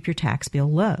to keep your tax bill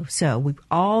low. So we've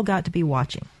all got to be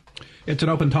watching. It's an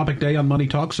open topic day on Money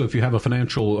Talk, so if you have a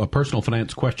personal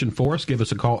finance question for us, give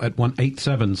us a call at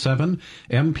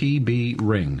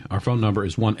 1-877-MPB-RING. Our phone number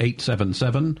is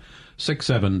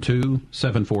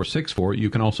 1-877-672-7464. You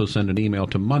can also send an email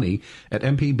to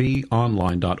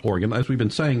money@mpbonline.org. And as we've been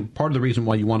saying, part of the reason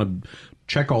why you want to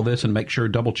check all this and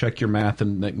double check your math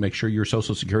and make sure your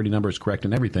Social Security number is correct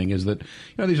and everything is that,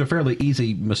 these are fairly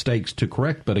easy mistakes to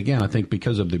correct. But again, I think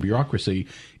because of the bureaucracy,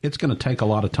 it's going to take a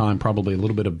lot of time, probably a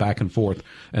little bit of back and forth.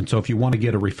 And so if you want to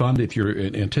get a refund, if you're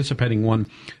anticipating one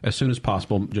as soon as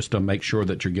possible, just to make sure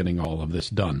that you're getting all of this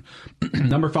done.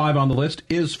 Number 5 on the list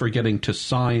is forgetting to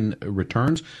sign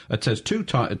returns. It says two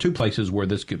places where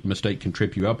this mistake can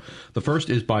trip you up. The first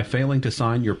is by failing to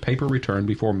sign your paper return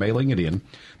before mailing it in.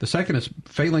 The second is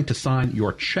failing to sign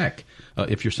your check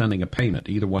if you're sending a payment.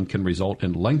 Either one can result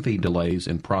in lengthy delays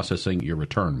in processing your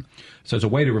return. It says a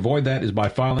way to avoid that is by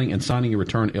filing and signing your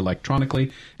return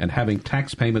electronically and having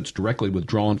tax payments directly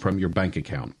withdrawn from your bank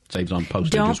account. Saves on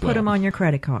postage as well. Don't put them on your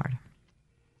credit card.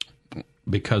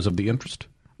 Because of the interest?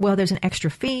 Well, there's an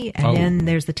extra fee, and then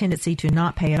there's the tendency to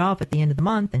not pay it off at the end of the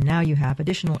month, and now you have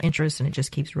additional interest, and it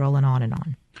just keeps rolling on and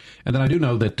on. And then I do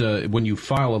know that when you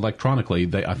file electronically,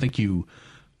 I think you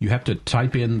have to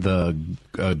type in the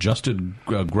adjusted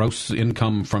gross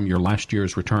income from your last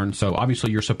year's return. So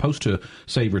obviously you're supposed to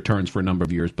save returns for a number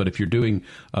of years, but if you're doing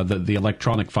the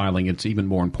electronic filing, it's even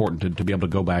more important to be able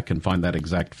to go back and find that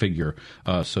exact figure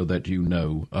so that you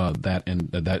know that.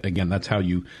 And that, again, that's how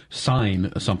you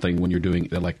sign something when you're doing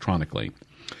it electronically.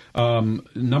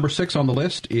 Number 6 on the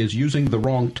list is using the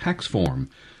wrong tax form.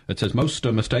 It says most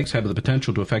mistakes have the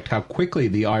potential to affect how quickly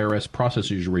the IRS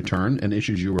processes your return and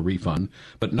issues you a refund,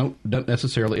 but don't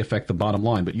necessarily affect the bottom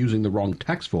line. But using the wrong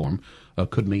tax form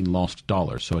could mean lost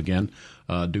dollars. So again,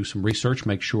 do some research,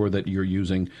 make sure that you're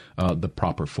using the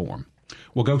proper form.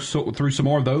 We'll go through some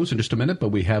more of those in just a minute, but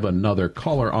we have another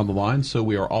caller on the line, so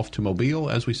we are off to Mobile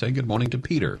as we say good morning to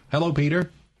Peter. Hello, Peter.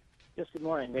 Yes, good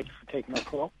morning. Thank you for taking my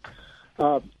call.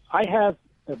 I have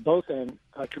both a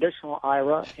traditional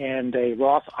IRA and a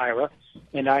Roth IRA,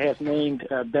 and I have named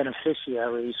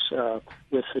beneficiaries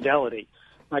with Fidelity.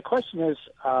 My question is,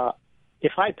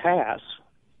 if I pass,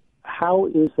 how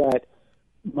is that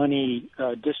money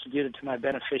distributed to my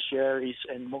beneficiaries,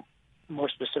 and more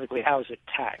specifically, how is it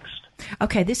taxed?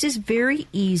 Okay, this is very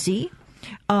easy.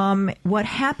 What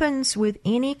happens with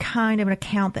any kind of an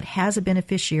account that has a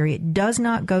beneficiary, it does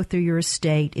not go through your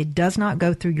estate. It does not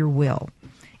go through your will.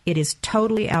 It is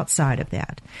totally outside of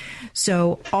that.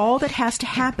 So all that has to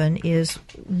happen is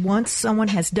once someone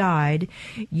has died,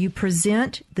 you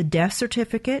present the death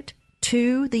certificate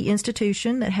to the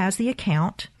institution that has the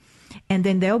account, and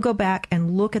then they'll go back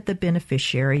and look at the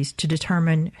beneficiaries to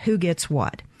determine who gets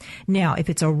what. Now, if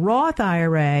it's a Roth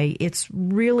IRA, it's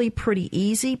really pretty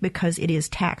easy because it is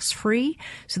tax-free,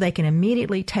 so they can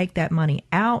immediately take that money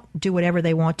out, do whatever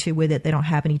they want to with it. They don't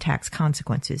have any tax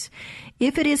consequences.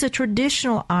 If it is a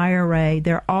traditional IRA,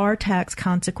 there are tax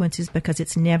consequences because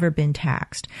it's never been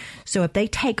taxed. So if they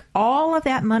take all of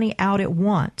that money out at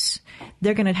once,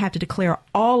 they're going to have to declare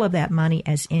all of that money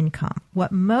as income.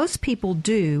 What most people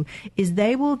do is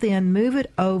they will then move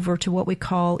it over to what we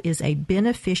call is a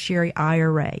beneficiary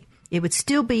IRA. It would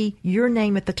still be your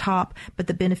name at the top, but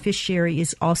the beneficiary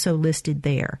is also listed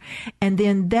there. And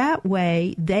then that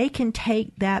way they can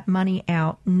take that money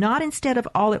out, not instead of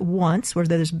all at once where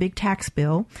there's a big tax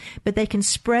bill, but they can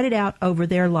spread it out over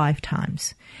their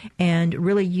lifetimes and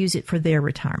really use it for their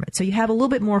retirement. So you have a little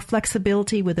bit more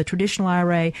flexibility with a traditional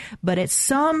IRA, but at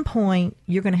some point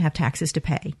you're going to have taxes to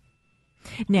pay.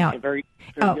 Now, very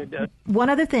good. One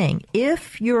other thing,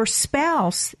 if your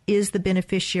spouse is the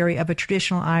beneficiary of a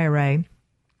traditional IRA,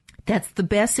 that's the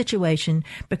best situation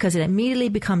because it immediately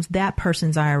becomes that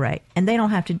person's IRA, and they don't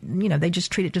have to, they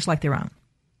just treat it just like their own.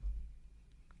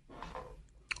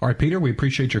 All right, Peter, we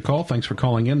appreciate your call. Thanks for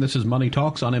calling in. This is Money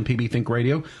Talks on MPB Think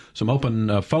Radio. Some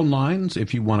open phone lines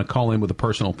if you want to call in with a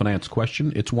personal finance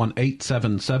question. It's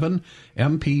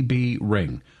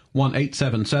 1-877-MPB-RING,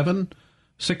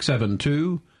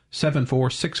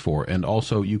 1-877-672-7464. And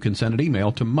also you can send an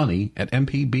email to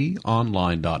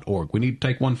money@mpbonline.org. We need to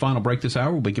take one final break this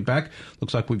hour. We'll get back.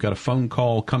 Looks like we've got a phone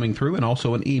call coming through and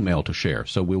also an email to share.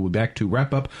 So we'll be back to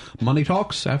wrap up Money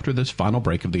Talks after this final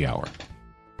break of the hour.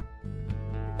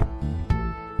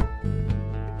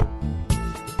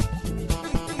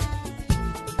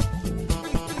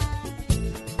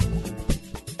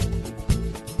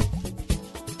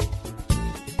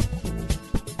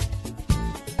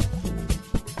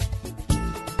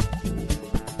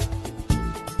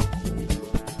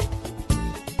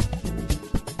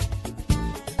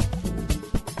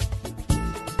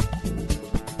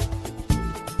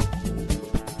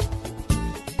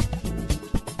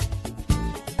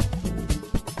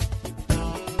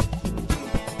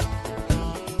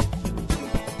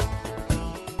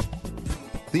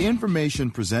 The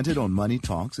information presented on Money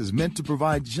Talks is meant to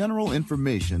provide general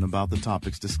information about the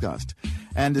topics discussed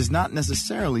and is not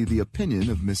necessarily the opinion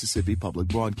of Mississippi Public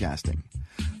Broadcasting.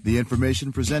 The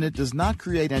information presented does not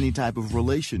create any type of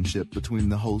relationship between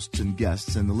the hosts and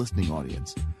guests and the listening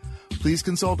audience. Please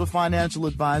consult a financial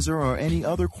advisor or any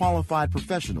other qualified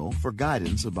professional for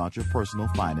guidance about your personal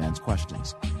finance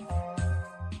questions.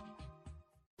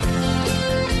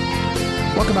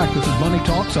 Welcome back. This is Money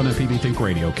Talks on MPB Think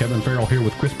Radio. Kevin Farrell here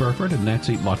with Chris Burford and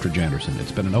Nancy Lottridge Anderson.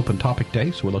 It's been an open topic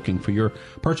day, so we're looking for your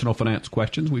personal finance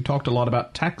questions. We talked a lot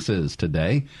about taxes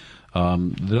today.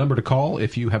 The number to call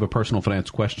if you have a personal finance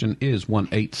question is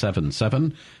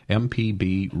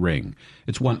 1-877-MPB-RING.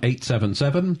 It's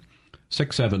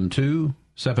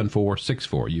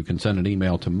 1-877-672-7464. You can send an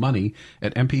email to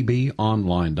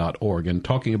money@mpbonline.org. And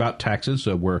talking about taxes,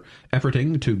 we're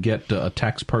efforting to get a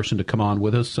tax person to come on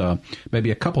with us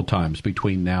maybe a couple times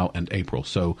between now and April.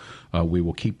 So we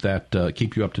will keep you up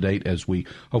to date as we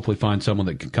hopefully find someone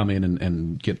that can come in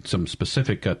and get some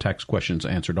specific tax questions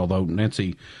answered. Although,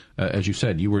 Nancy, as you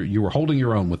said, you were holding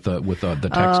your own with the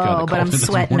tax guy. Oh, but I'm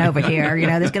sweating over here.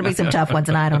 There's going to be some tough ones,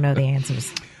 and I don't know the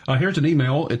answers. Here's an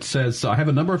email. It says, I have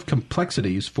a number of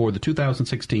complexities for the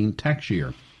 2016 tax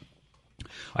year.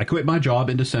 I quit my job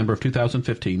in December of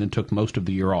 2015 and took most of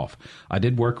the year off. I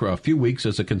did work a few weeks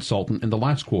as a consultant in the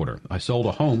last quarter. I sold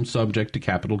a home subject to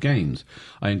capital gains.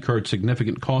 I incurred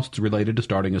significant costs related to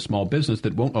starting a small business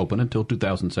that won't open until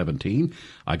 2017.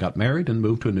 I got married and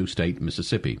moved to a new state,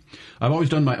 Mississippi. I've always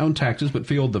done my own taxes, but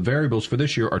feel the variables for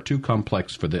this year are too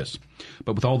complex for this.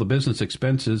 But with all the business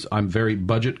expenses, I'm very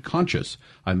budget conscious.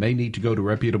 I may need to go to a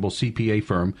reputable CPA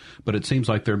firm, but it seems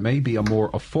like there may be a more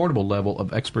affordable level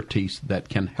of expertise that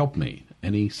can help me.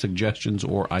 Any suggestions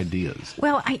or ideas?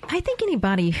 Well, I think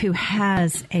anybody who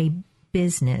has a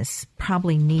business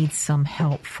probably needs some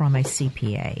help from a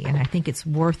CPA, and I think it's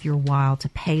worth your while to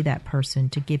pay that person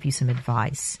to give you some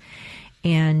advice.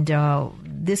 And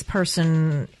this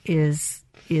person is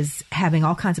having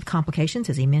all kinds of complications,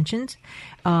 as he mentioned.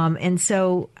 And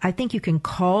so I think you can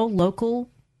call local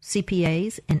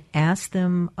CPAs and ask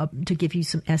them to give you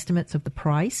some estimates of the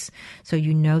price, so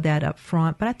you know that up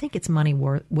front. But I think it's money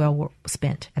well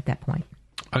spent at that point.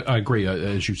 I agree.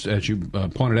 As you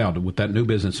pointed out, with that new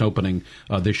business opening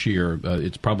this year,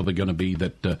 it's probably going to be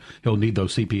that he'll need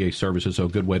those CPA services. So a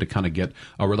good way to kind of get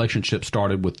a relationship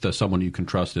started with someone you can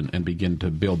trust and begin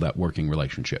to build that working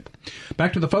relationship.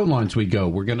 Back to the phone lines we go.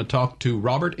 We're going to talk to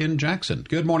Robert in Jackson.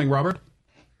 Good morning, Robert.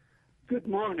 Good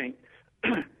morning.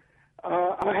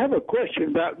 I have a question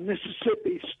about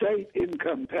Mississippi state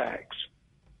income tax.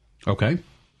 Okay.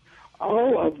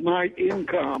 All of my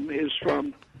income is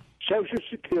from Social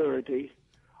Security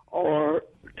or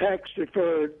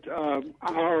tax-deferred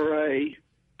IRA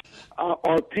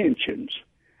or pensions.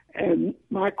 And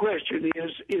my question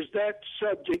is that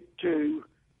subject to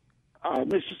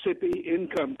Mississippi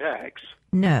income tax?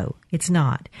 No, it's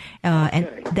not. And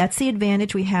that's the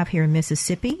advantage we have here in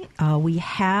Mississippi. We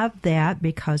have that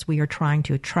because we are trying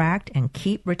to attract and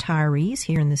keep retirees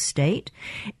here in the state.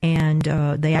 And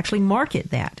they actually market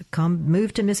that.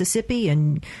 Move to Mississippi,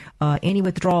 and any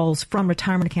withdrawals from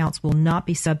retirement accounts will not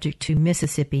be subject to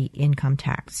Mississippi income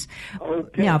tax.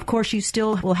 Okay. Now, of course, you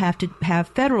still will have to have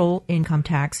federal income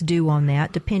tax due on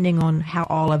that, depending on how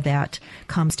all of that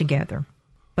comes together.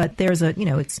 But there's it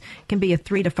can be a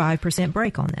 3 to 5%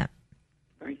 break on that.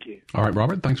 Thank you. All right,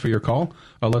 Robert, thanks for your call.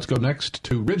 Let's go next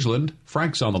to Ridgeland.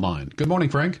 Frank's on the line. Good morning,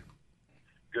 Frank.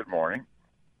 Good morning.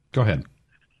 Go ahead.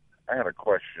 I had a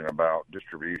question about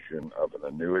distribution of an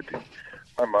annuity.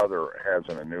 My mother has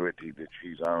an annuity that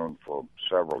she's owned for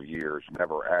several years,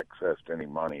 never accessed any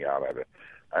money out of it.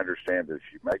 I understand that if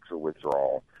she makes a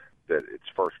withdrawal, that it's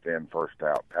first in, first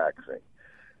out taxing.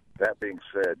 That being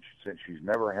said, since she's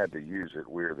never had to use it,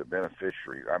 we're the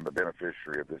beneficiary. I'm the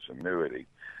beneficiary of this annuity.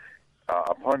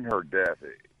 Upon her death,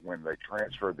 when they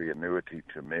transferred the annuity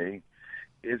to me,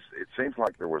 it seems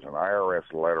like there was an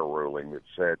IRS letter ruling that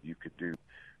said you could do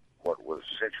what was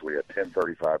essentially a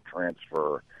 1035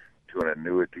 transfer to an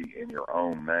annuity in your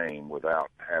own name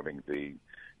without having the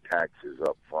taxes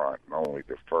up front and only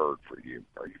deferred for you.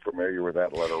 Are you familiar with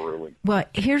that letter ruling? Well,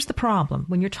 here's the problem.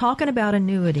 When you're talking about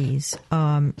annuities,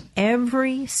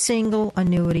 every single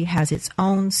annuity has its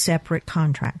own separate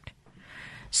contract.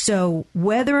 So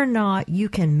whether or not you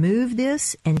can move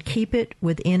this and keep it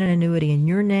within an annuity in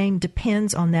your name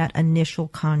depends on that initial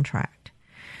contract.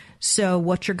 So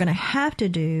what you're going to have to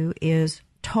do is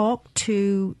talk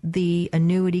to the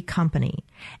annuity company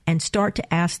and start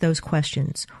to ask those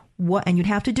questions. And you'd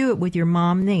have to do it with your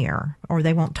mom there, or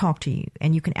they won't talk to you.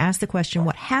 And you can ask the question,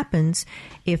 what happens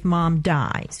if mom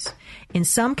dies? In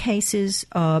some cases,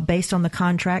 based on the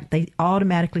contract, they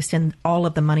automatically send all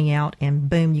of the money out, and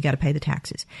boom, you got to pay the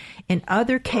taxes. In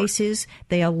other cases,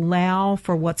 they allow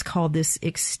for what's called this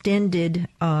extended,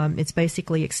 it's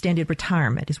basically extended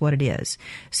retirement is what it is,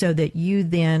 so that you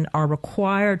then are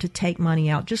required to take money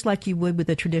out just like you would with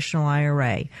a traditional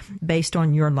IRA based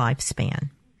on your lifespan.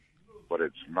 But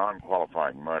it's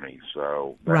non-qualifying money,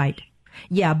 so right,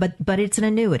 yeah, but it's an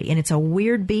annuity, and it's a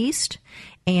weird beast,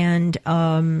 and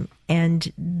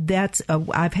that's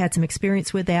I've had some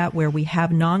experience with that where we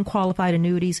have non-qualified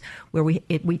annuities where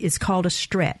it's called a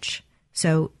stretch.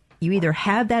 So you either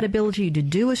have that ability to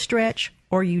do a stretch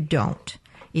or you don't.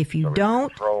 If you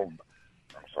don't, it's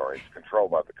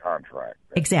controlled by the contract.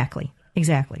 Exactly.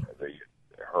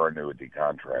 Her annuity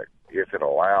contract. If it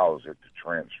allows it to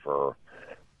transfer.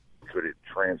 Could it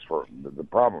transfer? The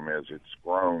problem is it's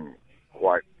grown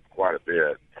quite a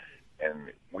bit,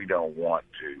 and we don't want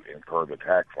to incur the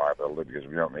tax liability because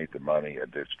we don't need the money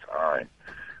at this time.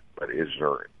 But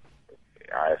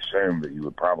I assume that you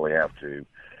would probably have to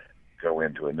go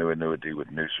into a new annuity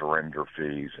with new surrender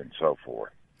fees and so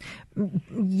forth.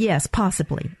 Yes,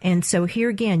 possibly. And so here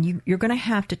again, you're going to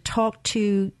have to talk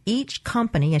to each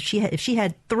company. If she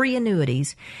had 3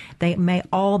 annuities, they may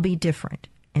all be different.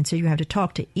 And so you have to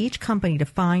talk to each company to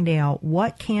find out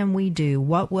what can we do,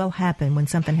 what will happen when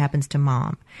something happens to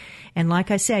mom. And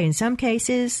like I say, in some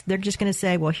cases, they're just going to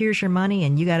say, well, here's your money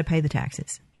and you got to pay the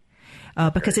taxes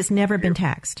because it's never been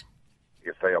taxed.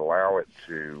 If they allow it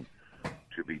to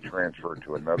be transferred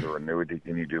to another annuity,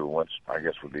 can you do what's, I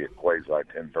guess, would be a quasi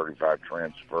 1035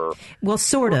 transfer? Well,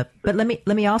 sort of. But let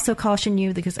me also caution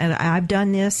you, because I've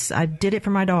done this. I did it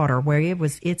for my daughter, where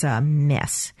it's a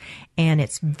mess, and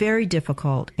it's very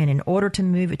difficult. And in order to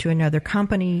move it to another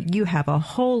company, you have a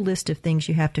whole list of things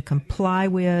you have to comply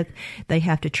with. They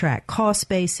have to track cost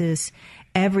basis,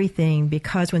 everything,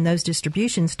 because when those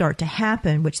distributions start to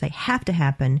happen, which they have to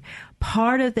happen,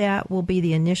 part of that will be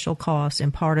the initial cost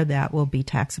and part of that will be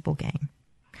taxable gain.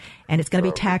 And it's going to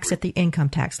be taxed at the income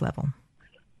tax level.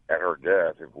 At her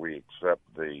death, if we accept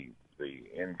the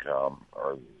income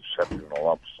or accept it in a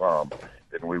lump sum,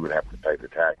 then we would have to pay the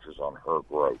taxes on her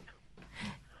growth.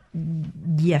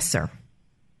 Yes, sir.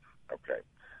 Okay.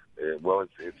 Well,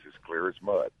 it's as clear as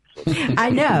mud. So. I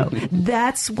know.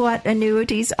 That's what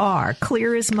annuities are.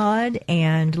 Clear as mud.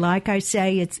 And like I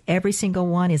say, it's every single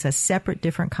one is a separate,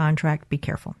 different contract. Be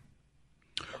careful.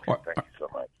 Okay, thank you so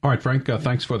much. All right, Frank,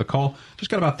 thanks for the call. Just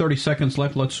got about 30 seconds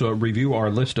left. Let's review our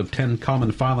list of 10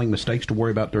 common filing mistakes to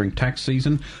worry about during tax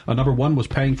season. Number 1 was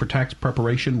paying for tax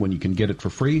preparation when you can get it for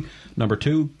free. Number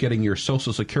 2, getting your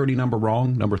Social Security number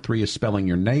wrong. Number 3 is spelling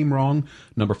your name wrong.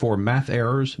 Number 4, math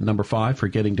errors. Number 5,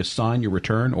 forgetting to sign your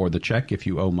return or the check if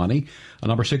you owe money.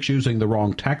 Number 6, using the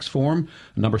wrong tax form.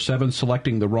 Number 7,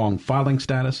 selecting the wrong filing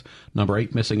status. Number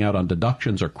 8, missing out on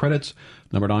deductions or credits.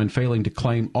 Number 9, failing to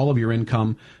claim all of your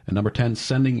income. And number 10,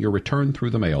 sending your return through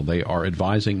the mail. They are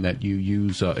advising that you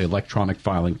use electronic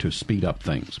filing to speed up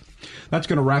things. That's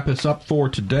going to wrap us up for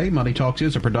today. Money Talks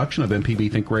is a production of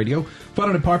MPB Think Radio,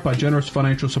 funded in part by generous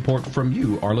financial support from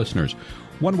you, our listeners.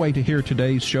 One way to hear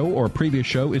today's show or a previous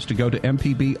show is to go to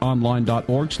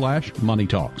mpbonline.org/Money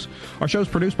Talks. Our show is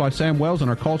produced by Sam Wells, and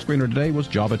our call screener today was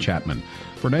Java Chapman.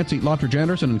 For Nancy Lottridge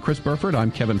Anderson and Chris Burford,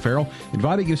 I'm Kevin Farrell,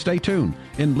 inviting you to stay tuned.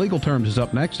 In Legal Terms is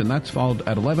up next, and that's followed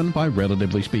at 11 by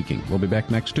Relatively Speaking. We'll be back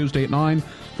next Tuesday at 9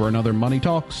 for another Money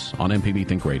Talks on MPB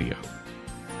Think Radio.